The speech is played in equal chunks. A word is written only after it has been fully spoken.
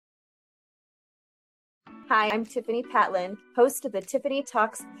Hi, I'm Tiffany Patlin, host of the Tiffany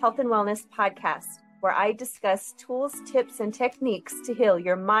Talks Health and Wellness podcast, where I discuss tools, tips, and techniques to heal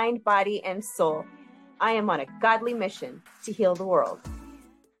your mind, body, and soul. I am on a godly mission to heal the world.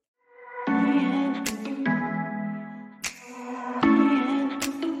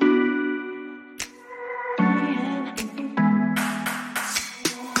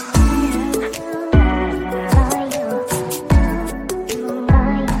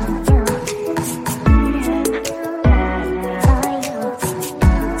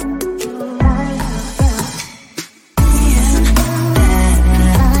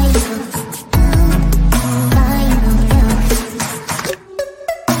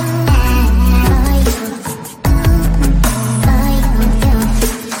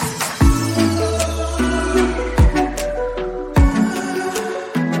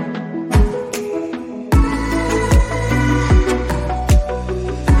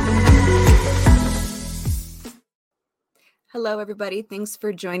 Hello, everybody. Thanks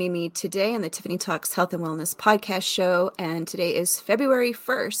for joining me today on the Tiffany Talks Health and Wellness podcast show. And today is February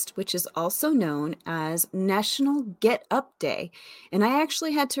 1st, which is also known as National Get Up Day. And I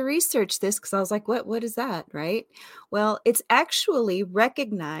actually had to research this because I was like, what is that, right? Well, it's actually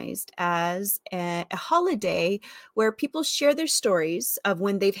recognized as a holiday where people share their stories of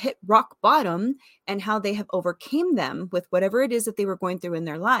when they've hit rock bottom and how they have overcame them with whatever it is that they were going through in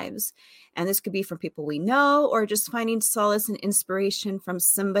their lives. And this could be from people we know or just finding solace and inspiration from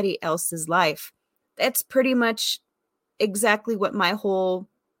somebody else's life. That's pretty much exactly what my whole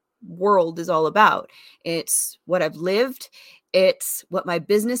world is all about. It's what I've lived. It's what my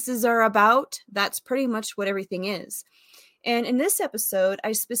businesses are about. That's pretty much what everything is. And in this episode,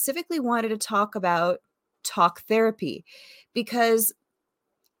 I specifically wanted to talk about talk therapy because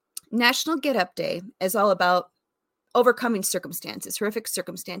National Get Up Day is all about overcoming circumstances, horrific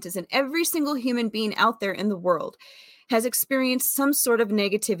circumstances, and every single human being out there in the world has experienced some sort of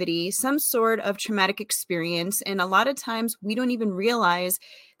negativity, some sort of traumatic experience. And a lot of times we don't even realize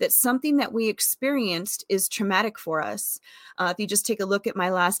that something that we experienced is traumatic for us. If you just take a look at my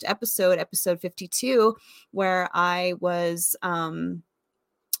last episode, episode 52, where I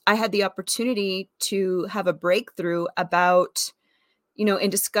had the opportunity to have a breakthrough about in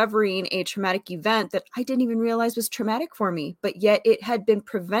discovering a traumatic event that I didn't even realize was traumatic for me, but yet it had been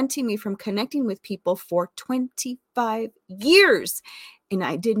preventing me from connecting with people for 25 years, and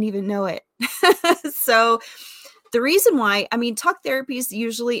I didn't even know it. So the reason why, talk therapy is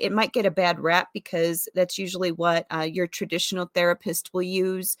usually, it might get a bad rap because that's usually what your traditional therapist will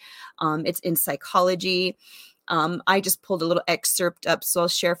use. It's in psychology. I just pulled a little excerpt up, so I'll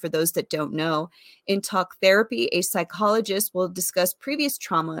share for those that don't know. In talk therapy, a psychologist will discuss previous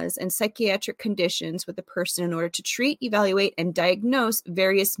traumas and psychiatric conditions with the person in order to treat, evaluate, and diagnose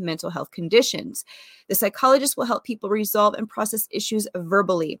various mental health conditions. The psychologist will help people resolve and process issues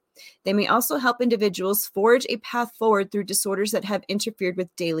verbally. They may also help individuals forge a path forward through disorders that have interfered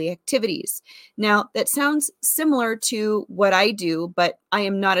with daily activities. Now, that sounds similar to what I do, but I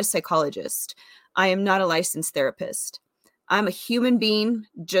am not a psychologist. I am not a licensed therapist. I'm a human being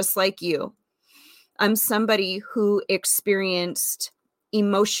just like you. I'm somebody who experienced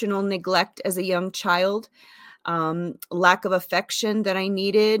emotional neglect as a young child, lack of affection that I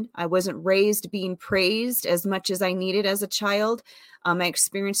needed. I wasn't raised being praised as much as I needed as a child. I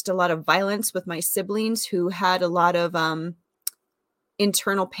experienced a lot of violence with my siblings who had a lot of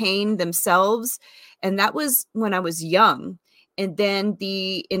internal pain themselves. And that was when I was young. And then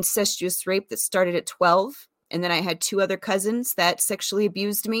the incestuous rape that started at 12. And then I had two other cousins that sexually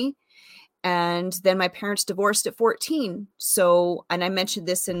abused me. And then my parents divorced at 14. So, and I mentioned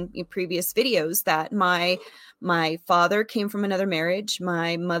this in previous videos, that my father came from another marriage.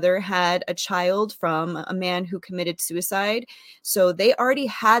 My mother had a child from a man who committed suicide. So they already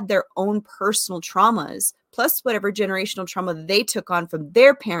had their own personal traumas, plus whatever generational trauma they took on from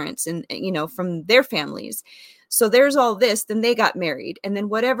their parents and, from their families. So there's all this, then they got married. And then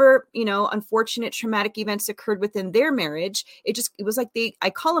whatever, unfortunate traumatic events occurred within their marriage, it was like I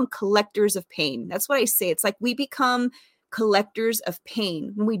call them collectors of pain. That's what I say. It's like we become collectors of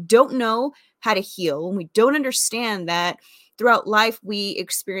pain when we don't know how to heal, when we don't understand that throughout life we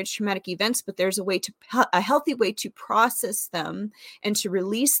experience traumatic events, but there's a healthy way to process them and to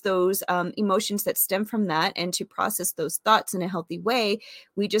release those emotions that stem from that and to process those thoughts in a healthy way.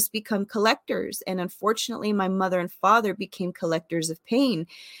 We just become collectors. And unfortunately, my mother and father became collectors of pain.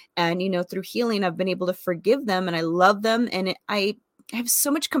 And, through healing, I've been able to forgive them and I love them. And I have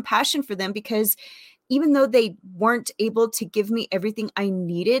so much compassion for them because even though they weren't able to give me everything I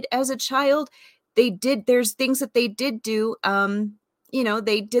needed as a child, there's things that they did do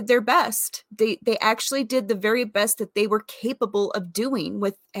they did their best. They actually did the very best that they were capable of doing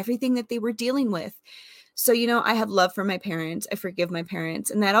with everything that they were dealing with. So, I have love for my parents. I forgive my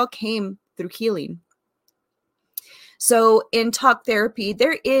parents, and that all came through healing. So in talk therapy,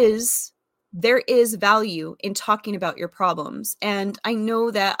 there is value in talking about your problems. And I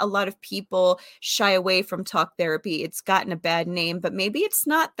know that a lot of people shy away from talk therapy. It's gotten a bad name, but maybe it's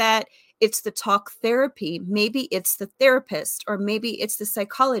not that it's the talk therapy. Maybe it's the therapist, or maybe it's the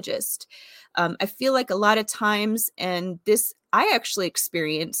psychologist. I feel like a lot of times, and this I actually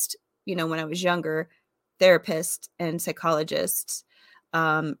experienced, when I was younger, therapists and psychologists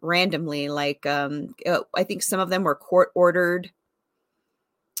randomly, like I think some of them were court ordered,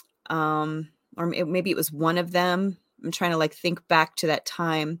 or maybe it was one of them. I'm trying to think back to that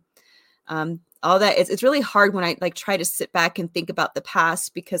time. All that, it's really hard when I try to sit back and think about the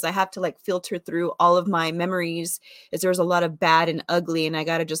past, because I have to filter through all of my memories, as there was a lot of bad and ugly, and I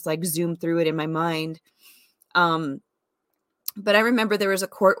got to just zoom through it in my mind. But I remember there was a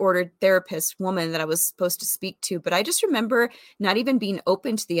court-ordered therapist woman that I was supposed to speak to, but I just remember not even being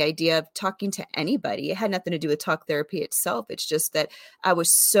open to the idea of talking to anybody. It had nothing to do with talk therapy itself. It's just that I was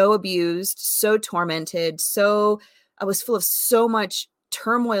so abused, so tormented, I was full of so much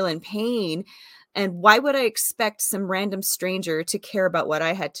turmoil and pain. And why would I expect some random stranger to care about what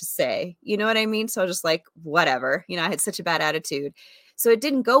I had to say? You know what I mean? So I was just whatever. I had such a bad attitude. So it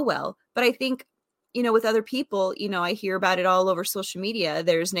didn't go well. But I think with other people, I hear about it all over social media.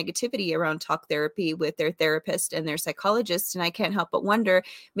 There's negativity around talk therapy with their therapist and their psychologist. And I can't help but wonder,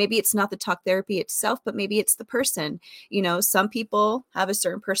 maybe it's not the talk therapy itself, but maybe it's the person. Some people have a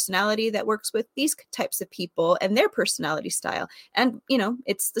certain personality that works with these types of people and their personality style. And,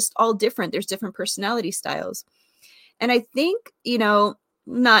 it's just all different. There's different personality styles. And I think,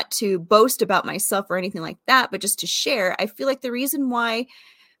 not to boast about myself or anything like that, but just to share, I feel like the reason why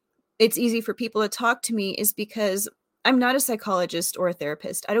it's easy for people to talk to me is because I'm not a psychologist or a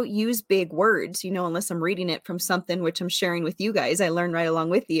therapist. I don't use big words, unless I'm reading it from something which I'm sharing with you guys. I learn right along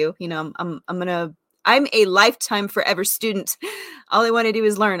with you. I'm a lifetime forever student. All I want to do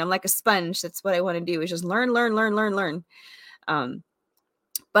is learn. I'm like a sponge. That's what I want to do, is just learn.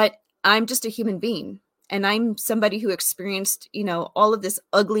 But I'm just a human being. And I'm somebody who experienced, all of this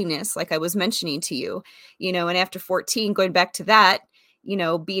ugliness, like I was mentioning to you, and after 14, going back to that,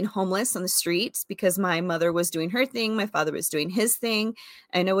 being homeless on the streets because my mother was doing her thing. My father was doing his thing.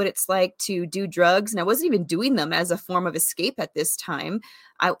 I know what it's like to do drugs. And I wasn't even doing them as a form of escape at this time.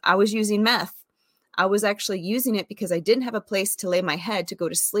 I was using meth. I was actually using it because I didn't have a place to lay my head to go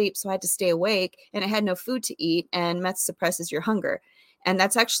to sleep. So I had to stay awake, and I had no food to eat, and meth suppresses your hunger. And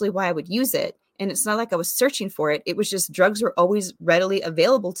that's actually why I would use it. And it's not like I was searching for it. It was just drugs were always readily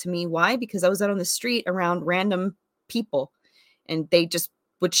available to me. Why? Because I was out on the street around random people, and they just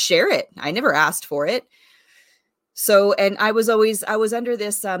would share it. I never asked for it. So, and I was under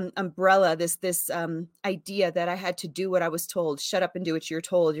this umbrella, this idea that I had to do what I was told. Shut up and do what you're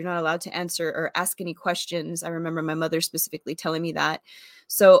told. You're not allowed to answer or ask any questions. I remember my mother specifically telling me that.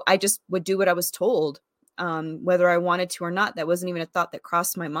 So I just would do what I was told, whether I wanted to or not. That wasn't even a thought that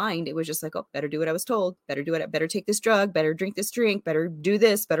crossed my mind. It was just like, oh, better do what I was told. Better do it. Better take this drug. Better drink this drink. Better do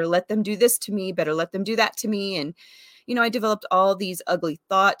this. Better let them do this to me. Better let them do that to me. And I developed all these ugly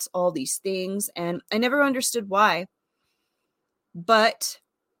thoughts, all these things, and I never understood why. But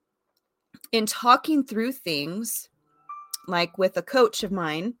in talking through things, like with a coach of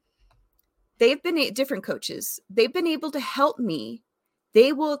mine, they've been different coaches. They've been able to help me.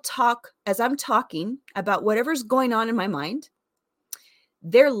 They will talk as I'm talking about whatever's going on in my mind.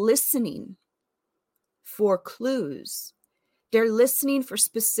 They're listening for clues. They're listening for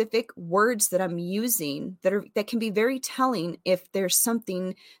specific words that I'm using that can be very telling if there's some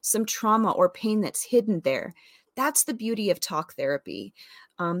trauma or pain that's hidden there. That's the beauty of talk therapy.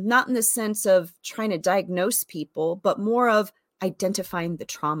 Not in the sense of trying to diagnose people, but more of identifying the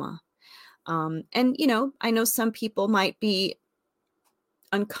trauma. And, I know some people might be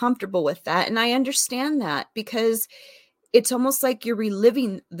uncomfortable with that. And I understand that, because it's almost like you're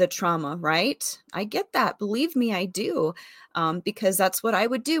reliving the trauma, right? I get that. Believe me, I do. Because that's what I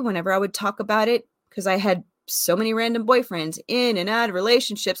would do whenever I would talk about it, because I had so many random boyfriends in and out of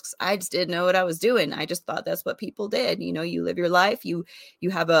relationships, because I just didn't know what I was doing. I just thought that's what people did. You live your life, you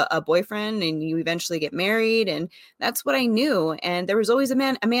have a boyfriend, and you eventually get married. And that's what I knew. And there was always a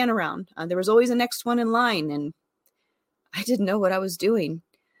man around. There was always a next one in line. And I didn't know what I was doing.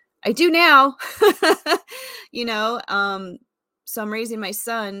 I do now, so I'm raising my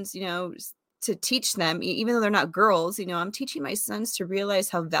sons, to teach them, even though they're not girls, I'm teaching my sons to realize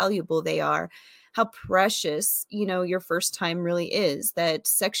how valuable they are. how precious, your first time really is, that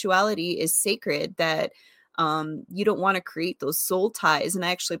sexuality is sacred, that you don't want to create those soul ties. And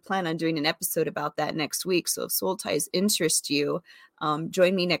I actually plan on doing an episode about that next week. So if soul ties interest you,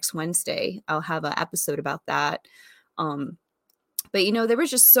 join me next Wednesday. I'll have an episode about that. But there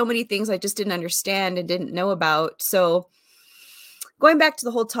was just so many things I just didn't understand and didn't know about. So going back to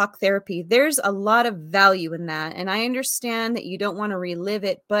the whole talk therapy, there's a lot of value in that. And I understand that you don't want to relive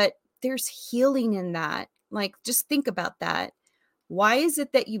it, but there's healing in that. Like, just think about that. Why is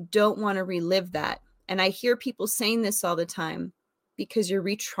it that you don't want to relive that? And I hear people saying this all the time, because you're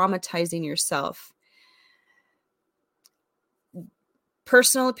re-traumatizing yourself.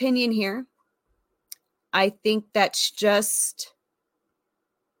 Personal opinion here. I think it's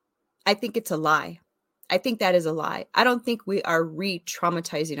a lie. I think that is a lie. I don't think we are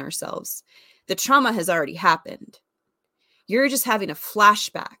re-traumatizing ourselves. The trauma has already happened. You're just having a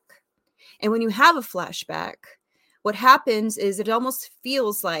flashback. And when you have a flashback, what happens is it almost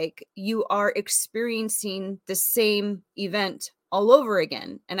feels like you are experiencing the same event all over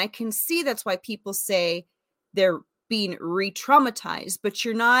again. And I can see that's why people say they're being re-traumatized, but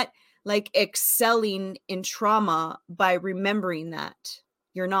you're not like excelling in trauma by remembering that.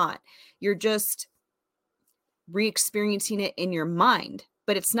 You're not. You're just re-experiencing it in your mind.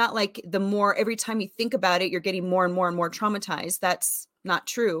 But it's not like every time you think about it, you're getting more and more and more traumatized. That's not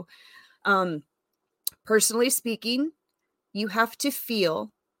true. Personally speaking, you have to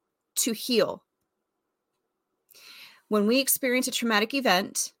feel to heal. When we experience a traumatic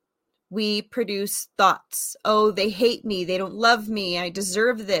event, we produce thoughts. Oh, they hate me. They don't love me. I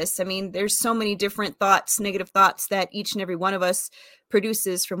deserve this. I mean, there's so many different thoughts, negative thoughts that each and every one of us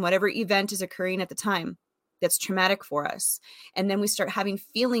produces from whatever event is occurring at the time that's traumatic for us. And then we start having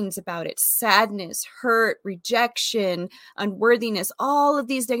feelings about it: sadness, hurt, rejection, unworthiness. All of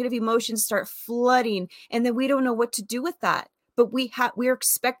these negative emotions start flooding, and then we don't know what to do with that. But we're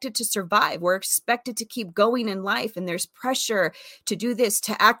expected to survive. We're expected to keep going in life. And there's pressure to do this,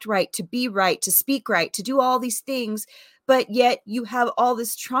 to act right, to be right, to speak right, to do all these things. But yet you have all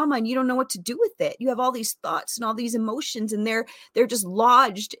this trauma and you don't know what to do with it. You have all these thoughts and all these emotions, and they're just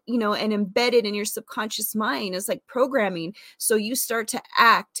lodged, and embedded in your subconscious mind. It's like programming. So you start to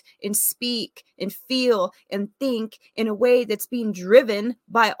act and speak and feel and think in a way that's being driven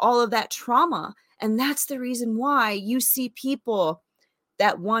by all of that trauma. And that's the reason why you see people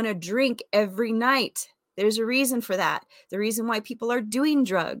that want to drink every night. There's a reason for that. The reason why people are doing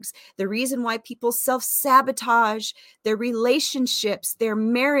drugs, the reason why people self-sabotage their relationships, their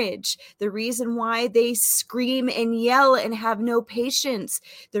marriage, the reason why they scream and yell and have no patience,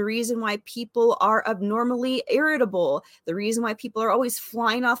 the reason why people are abnormally irritable, the reason why people are always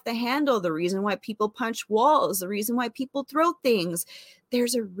flying off the handle, the reason why people punch walls, the reason why people throw things.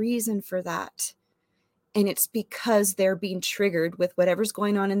 There's a reason for that. And it's because they're being triggered with whatever's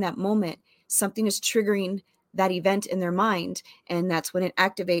going on in that moment. Something is triggering that event in their mind. And that's when it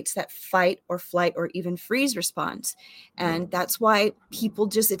activates that fight or flight or even freeze response. And that's why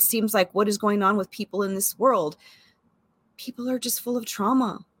it seems like what is going on with people in this world? People are just full of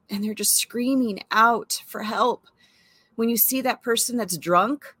trauma and they're just screaming out for help. When you see that person that's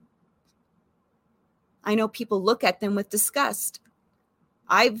drunk, I know people look at them with disgust.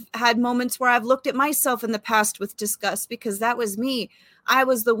 I've had moments where I've looked at myself in the past with disgust, because that was me. I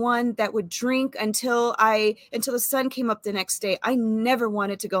was the one that would drink until the sun came up the next day. I never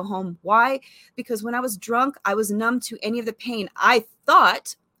wanted to go home. Why? Because when I was drunk, I was numb to any of the pain. I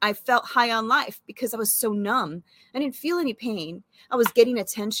thought I felt high on life because I was so numb. I didn't feel any pain. I was getting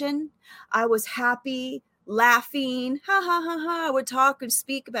attention. I was happy, laughing, ha ha ha ha. I would talk and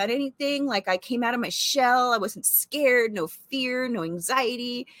speak about anything. Like I came out of my shell. I wasn't scared, no fear, no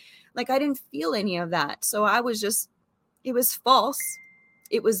anxiety. Like I didn't feel any of that. So it was false.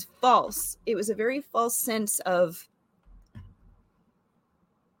 It was false. It was a very false sense of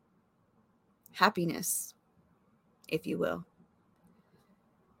happiness, if you will.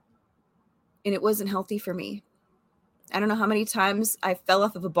 And it wasn't healthy for me. I don't know how many times I fell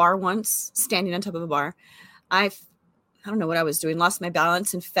off of a bar once, standing on top of a bar. I don't know what I was doing, lost my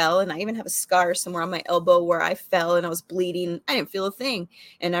balance and fell. And I even have a scar somewhere on my elbow where I fell and I was bleeding. I didn't feel a thing.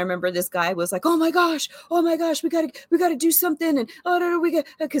 And I remember this guy was like, oh my gosh, we gotta do something. And oh no,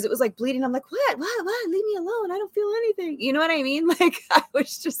 because it was like bleeding. I'm like, what, leave me alone. I don't feel anything. You know what I mean? Like I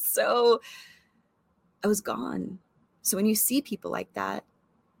was gone. So when you see people like that,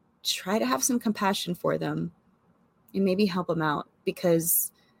 try to have some compassion for them and maybe help them out, because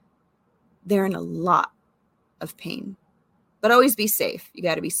they're in a lot of pain. But always be safe. You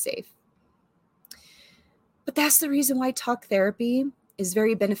got to be safe. But that's the reason why talk therapy is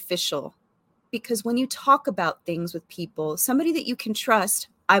very beneficial. because when you talk about things with people, somebody that you can trust,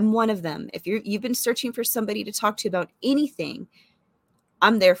 I'm one of them. If you've been searching for somebody to talk to about anything,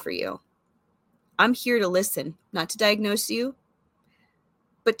 I'm there for you. I'm here to listen, not to diagnose you,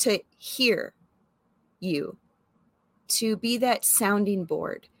 but to hear you, to be that sounding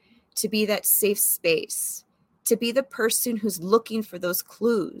board, to be that safe space, to be the person who's looking for those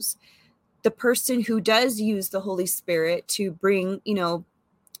clues, the person who does use the Holy Spirit to bring,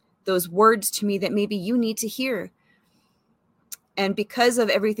 those words to me that maybe you need to hear. And because of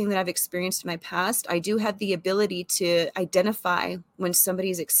everything that I've experienced in my past, I do have the ability to identify when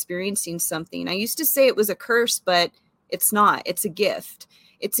somebody's experiencing something. I used to say it was a curse, but it's not. It's a gift.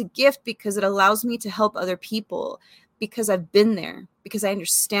 It's a gift because it allows me to help other people, because I've been there, because I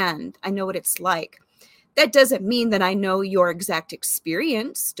understand. I know what it's like. That doesn't mean that I know your exact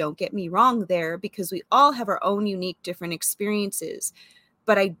experience. Don't get me wrong there, because we all have our own unique, different experiences.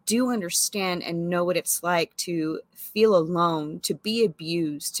 But I do understand and know what it's like to feel alone, to be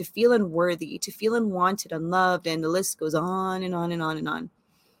abused, to feel unworthy, to feel unwanted, unloved, and the list goes on and on and on and on.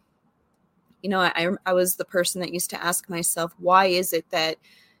 I was the person that used to ask myself, why is it that,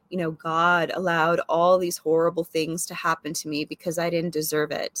 God allowed all these horrible things to happen to me because I didn't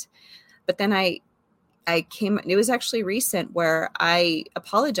deserve it? But then it was actually recent where I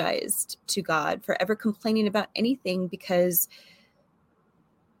apologized to God for ever complaining about anything, because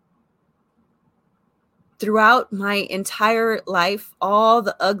throughout my entire life, all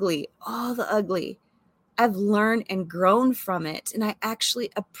the ugly, I've learned and grown from it. And I actually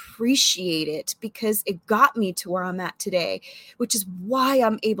appreciate it because it got me to where I'm at today, which is why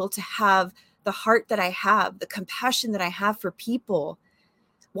I'm able to have the heart that I have, the compassion that I have for people,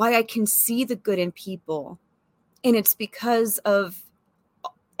 why I can see the good in people. And it's because of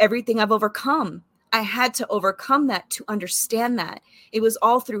everything I've overcome. I had to overcome that to understand that. It was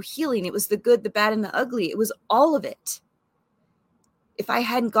all through healing. It was the good, the bad, and the ugly. It was all of it. If I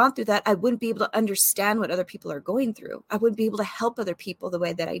hadn't gone through that, I wouldn't be able to understand what other people are going through. I wouldn't be able to help other people the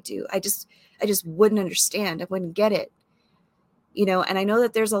way that I do. I just wouldn't understand. I wouldn't get it. And I know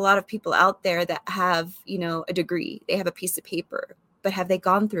that there's a lot of people out there that have, a degree. They have a piece of paper, but have they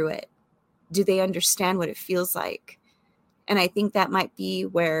gone through it? Do they understand what it feels like? And I think that might be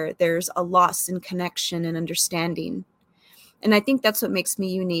where there's a loss in connection and understanding. And I think that's what makes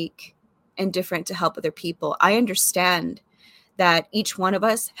me unique and different to help other people. I understand that each one of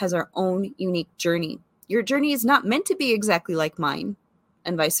us has our own unique journey. Your journey is not meant to be exactly like mine,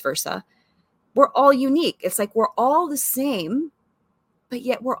 and vice versa. We're all unique. It's like we're all the same, but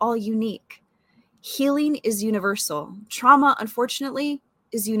yet we're all unique. Healing is universal. Trauma, unfortunately,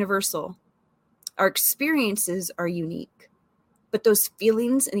 is universal. Our experiences are unique, but those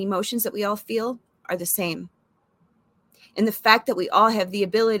feelings and emotions that we all feel are the same. And the fact that we all have the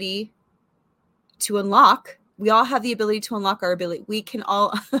ability to unlock, our ability. We can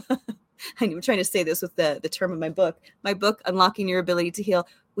all, I'm trying to say this with the term of my book, Unlocking Your Ability to Heal.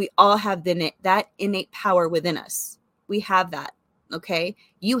 We all have that innate power within us. We have that. Okay.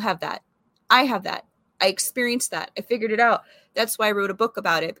 You have that. I have that. I experienced that. I figured it out. That's why I wrote a book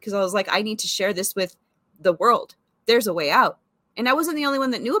about it, because I was like, I need to share this with the world. There's a way out. And I wasn't the only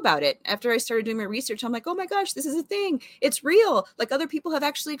one that knew about it. After I started doing my research, I'm like, oh my gosh, this is a thing. It's real. Like, other people have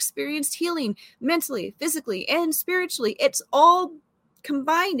actually experienced healing mentally, physically, and spiritually. It's all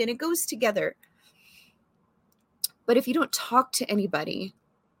combined and it goes together. But if you don't talk to anybody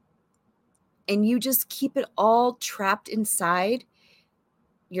and you just keep it all trapped inside,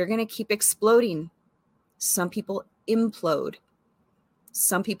 you're going to keep exploding. Some people implode.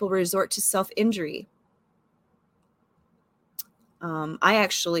 Some people resort to self-injury. I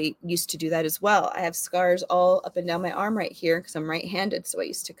actually used to do that as well. I have scars all up and down my arm right here because I'm right-handed. So I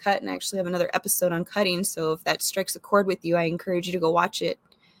used to cut, and I actually have another episode on cutting. So if that strikes a chord with you, I encourage you to go watch it,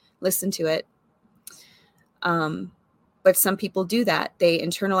 listen to it. But some people do that. They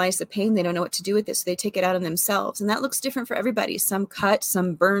internalize the pain. They don't know what to do with it. So they take it out on themselves. And that looks different for everybody. Some cut,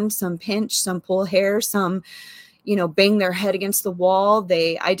 some burn, some pinch, some pull hair, some, bang their head against the wall.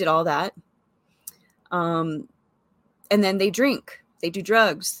 I did all that. And then they drink, they do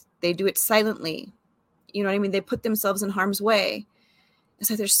drugs, they do it silently. You know what I mean? They put themselves in harm's way. And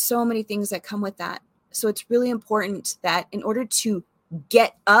so there's so many things that come with that. So it's really important that in order to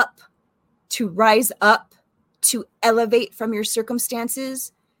get up, to rise up, to elevate from your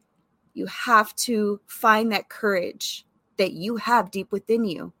circumstances, you have to find that courage that you have deep within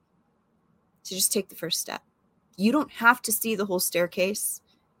you to just take the first step. You don't have to see the whole staircase.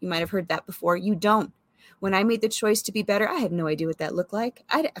 You might have heard that before. You don't. When I made the choice to be better, I had no idea what that looked like.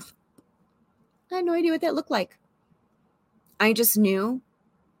 I had no idea what that looked like. I just knew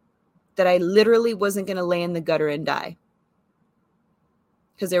that I literally wasn't going to lay in the gutter and die.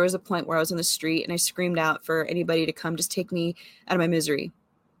 Because there was a point where I was on the street and I screamed out for anybody to come just take me out of my misery.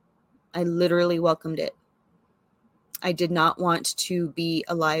 I literally welcomed it. I did not want to be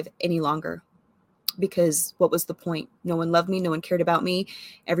alive any longer, because what was the point? No one loved me. No one cared about me.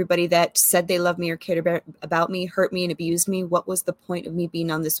 Everybody that said they loved me or cared about me hurt me and abused me. What was the point of me being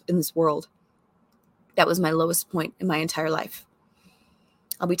in this world? That was my lowest point in my entire life.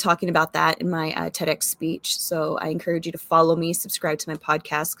 I'll be talking about that in my TEDx speech. So I encourage you to follow me, subscribe to my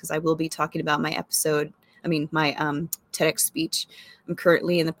podcast, because I will be talking about my TEDx speech. I'm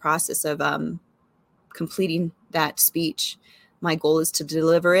currently in the process of completing that speech. My goal is to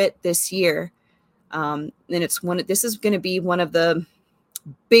deliver it this year. And this is going to be one of the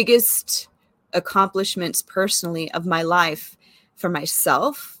biggest accomplishments personally of my life, for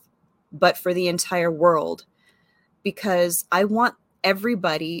myself, but for the entire world, because I want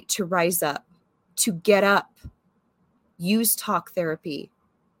everybody to rise up, to get up, use talk therapy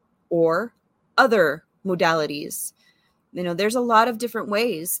or other modalities. There's a lot of different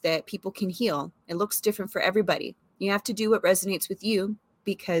ways that people can heal. It looks different for everybody. You have to do what resonates with you,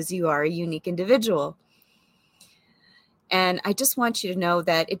 because you are a unique individual. And I just want you to know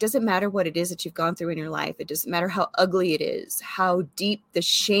that it doesn't matter what it is that you've gone through in your life. It doesn't matter how ugly it is, how deep the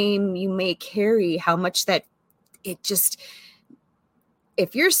shame you may carry, how much that it just,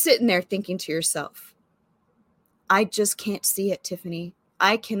 if you're sitting there thinking to yourself, I just can't see it, Tiffany.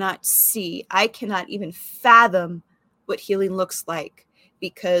 I cannot even fathom what healing looks like,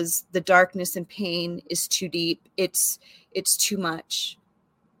 because the darkness and pain is too deep. It's too much.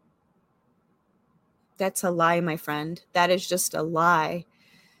 That's a lie, my friend. That is just a lie.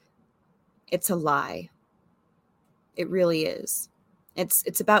 It's a lie. It really is.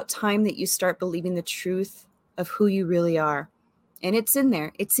 It's about time that you start believing the truth of who you really are. And it's in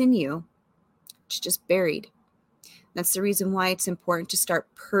there. It's in you. It's just buried. That's the reason why it's important to start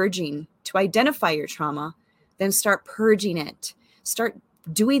purging, to identify your trauma, then start purging it. Start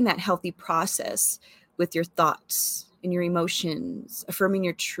doing that healthy process with your thoughts and your emotions, affirming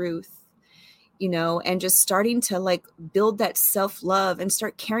your truth, and just starting to build that self-love and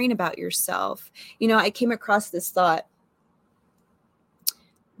start caring about yourself. I came across this thought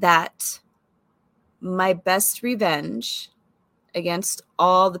that my best revenge against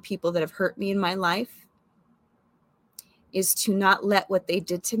all the people that have hurt me in my life is to not let what they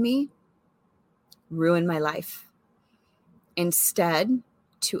did to me ruin my life. Instead,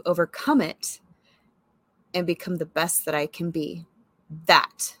 to overcome it and become the best that I can be.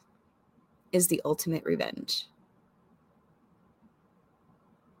 That is the ultimate revenge.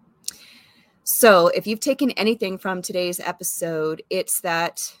 So if you've taken anything from today's episode, it's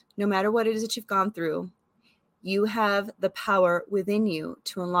that no matter what it is that you've gone through, you have the power within you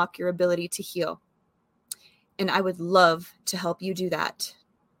to unlock your ability to heal. And I would love to help you do that.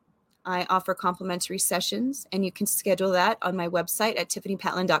 I offer complimentary sessions, and you can schedule that on my website at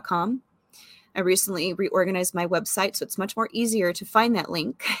tiffanypatlin.com. I recently reorganized my website, so it's much more easier to find that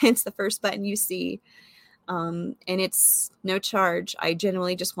link. It's the first button you see, and it's no charge. I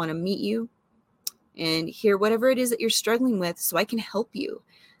genuinely just want to meet you and hear whatever it is that you're struggling with so I can help you.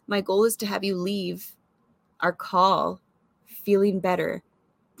 My goal is to have you leave our call feeling better,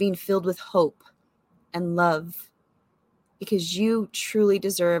 being filled with hope and love, because you truly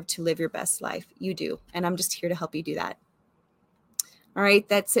deserve to live your best life. You do, and I'm just here to help you do that. All right,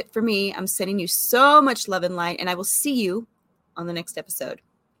 that's it for me. I'm sending you so much love and light, and I will see you on the next episode.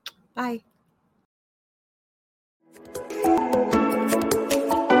 Bye.